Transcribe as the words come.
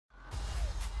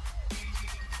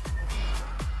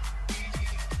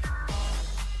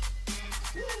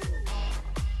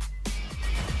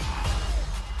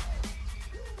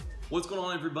What's going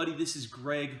on, everybody? This is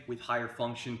Greg with Higher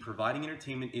Function. Providing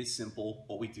entertainment is simple.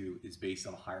 What we do is based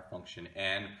on a higher function,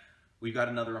 and we've got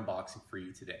another unboxing for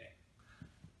you today.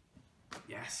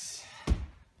 Yes.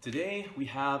 Today we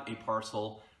have a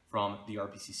parcel from the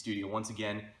RPC Studio. Once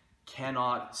again,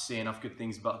 cannot say enough good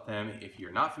things about them. If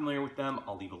you're not familiar with them,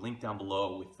 I'll leave a link down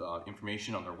below with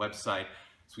information on their website.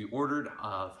 So we ordered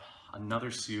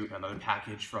another suit, another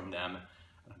package from them.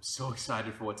 And I'm so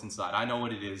excited for what's inside. I know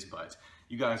what it is, but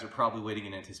you guys are probably waiting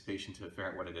in anticipation to figure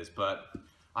out what it is. But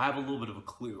I have a little bit of a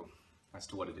clue as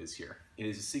to what it is here. It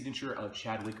is a signature of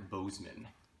Chadwick Boseman,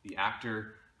 the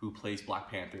actor who plays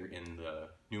Black Panther in the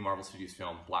new Marvel Studios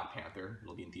film Black Panther.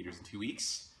 It'll be in theaters in 2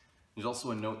 weeks. There's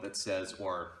also a note that says,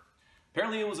 or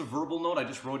apparently it was a verbal note, I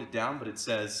just wrote it down, but it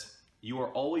says, "You are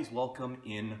always welcome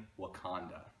in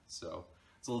Wakanda." So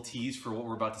it's a little tease for what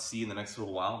we're about to see in the next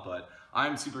little while, but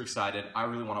I'm super excited. I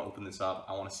really want to open this up.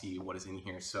 I want to see what is in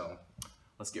here, so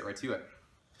let's get right to it.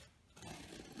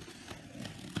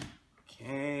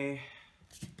 Okay.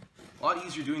 A lot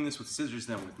easier doing this with scissors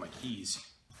than with my keys.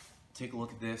 Take a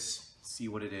look at this, see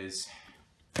what it is.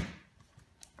 All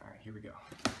right, here we go.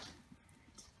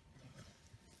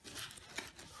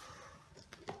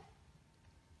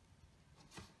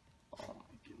 Oh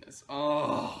my goodness.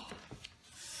 Oh.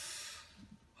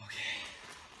 Okay.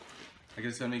 I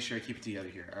just gotta make sure I keep it together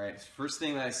here. All right, first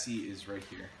thing that I see is right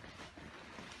here.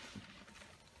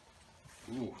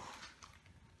 Ooh.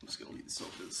 I'm just gonna leave this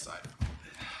over to the side a little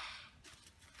bit.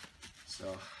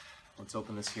 So let's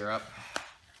open this here up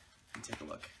and take a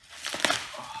look.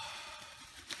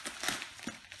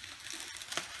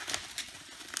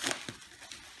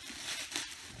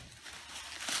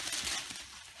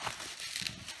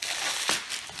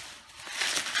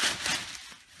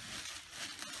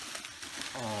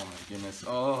 Oh my goodness.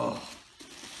 Oh.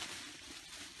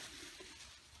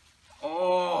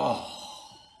 Oh.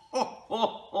 Oh.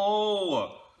 Oh.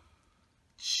 Oh.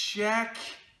 Check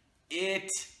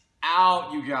it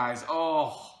out, you guys.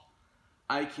 Oh.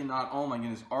 I cannot. Oh my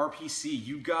goodness. RPC,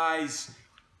 you guys,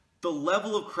 the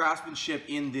level of craftsmanship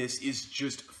in this is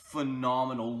just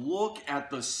phenomenal. Look at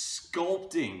the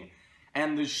sculpting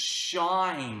and the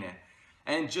shine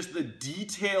and just the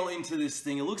detail into this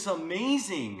thing. It looks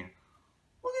amazing.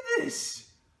 Look at this.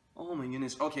 Oh my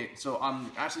goodness. Okay, so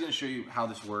I'm actually going to show you how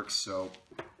this works. So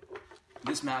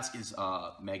this mask is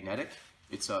magnetic.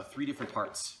 It's 3 different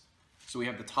parts. So we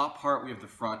have the top part, we have the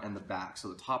front and the back. So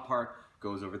the top part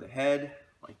goes over the head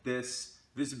like this.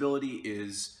 Visibility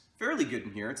is fairly good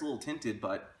in here. It's a little tinted,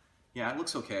 but yeah, it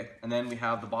looks okay. And then we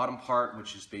have the bottom part,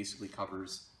 which just basically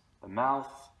covers the mouth,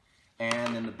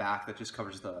 and then the back that just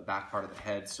covers the back part of the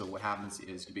head. So what happens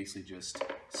is you basically just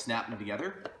snap them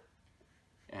together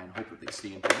and hope that they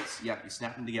stay in place. Yeah, you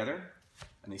snap them together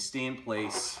and they stay in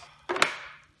place,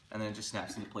 and then it just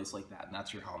snaps into place like that, and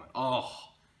that's your helmet. Oh,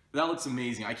 that looks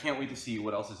amazing. I can't wait to see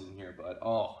what else is in here, but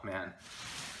oh man.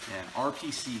 Man,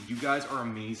 RPC, you guys are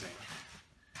amazing.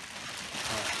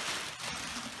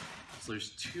 So there's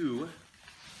 2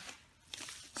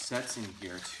 sets in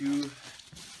here, 2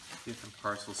 different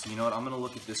parcels. So you know what, I'm gonna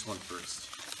look at this one first.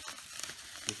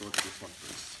 Take a look at this one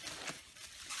first.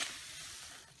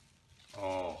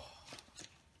 Oh.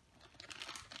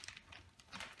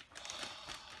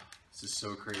 This is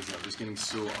so crazy. I'm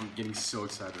getting so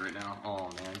excited right now. Oh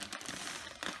man.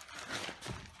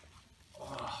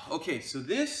 Okay, so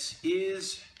this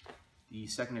is the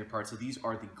secondary part. So these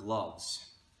are the gloves.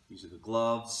 These are the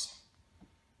gloves.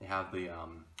 They have the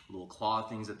little claw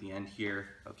things at the end here.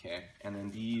 Okay, and then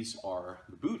these are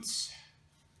the boots.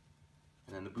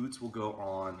 And then the boots will go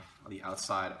on the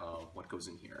outside of what goes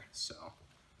in here. So,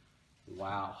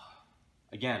 wow.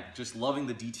 Again, just loving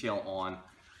the detail on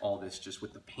all this, just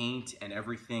with the paint and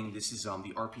everything. This is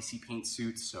the RPC paint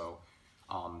suit, so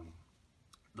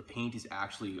the paint is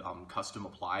actually custom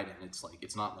applied, and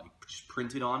it's not like just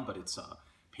printed on, but it's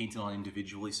painted on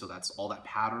individually. So that's all that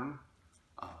pattern,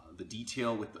 the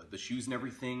detail with the shoes and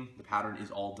everything. The pattern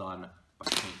is all done by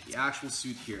paint. The actual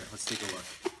suit here, let's take a look.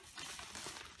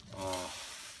 Oh,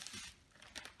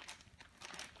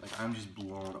 like I'm just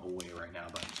blown away right now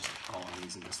by just how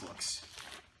amazing this looks.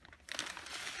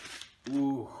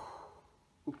 Ooh,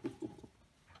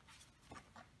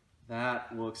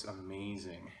 that looks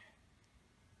amazing.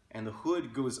 And the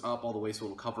hood goes up all the way, so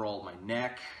it'll cover all of my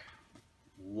neck.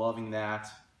 Loving that.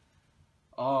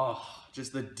 Oh,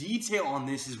 just the detail on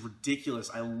this is ridiculous.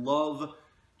 I love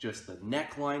just the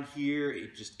neckline here.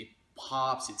 It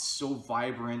pops. It's so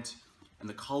vibrant. And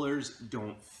the colors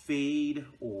don't fade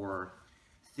or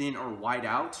thin or white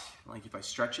out. Like if I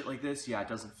stretch it like this, yeah, it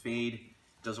doesn't fade,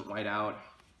 it doesn't white out.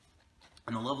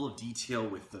 And the level of detail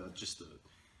with just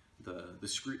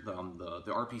the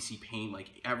RPC paint,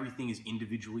 like everything is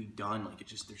individually done. Like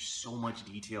there's so much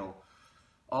detail.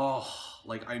 Oh,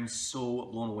 like I'm so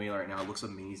blown away right now. It looks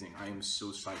amazing. I am so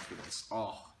psyched for this.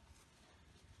 Oh,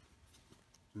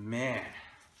 man.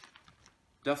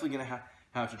 Definitely gonna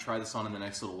have to try this on in the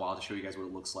next little while to show you guys what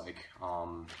it looks like.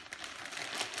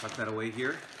 Tuck that away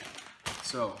here.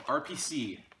 So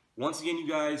RPC, once again, you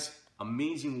guys,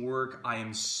 amazing work. I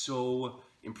am so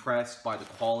impressed by the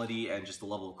quality and just the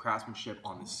level of craftsmanship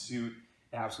on the suit.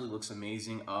 It absolutely looks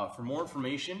amazing. For more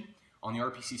information on the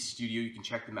RPC Studio, you can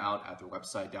check them out at their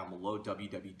website down below,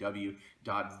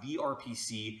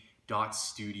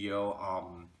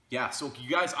 www.therpc.studio. Yeah, so you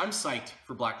guys, I'm psyched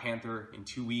for Black Panther in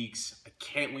 2 weeks. I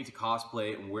can't wait to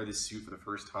cosplay and wear this suit for the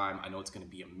first time. I know it's going to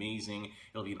be amazing.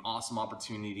 It'll be an awesome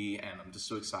opportunity, and I'm just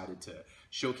so excited to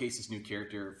showcase this new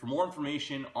character. For more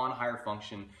information on Higher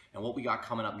Function and what we got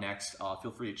coming up next,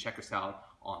 feel free to check us out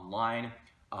online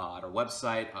at our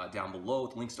website down below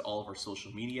with links to all of our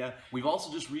social media. We've also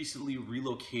just recently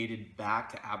relocated back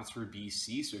to Abbotsford,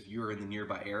 BC, so if you're in the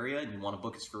nearby area and you want to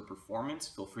book us for a performance,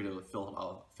 feel free to fill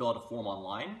out a form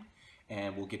online,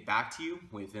 and we'll get back to you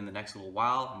within the next little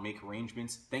while and make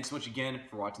arrangements. Thanks so much again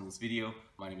for watching this video.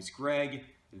 My name is Greg.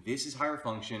 This is Higher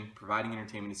Function. Providing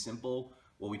entertainment is simple.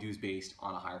 What we do is based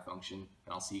on a higher function,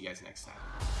 and I'll see you guys next time.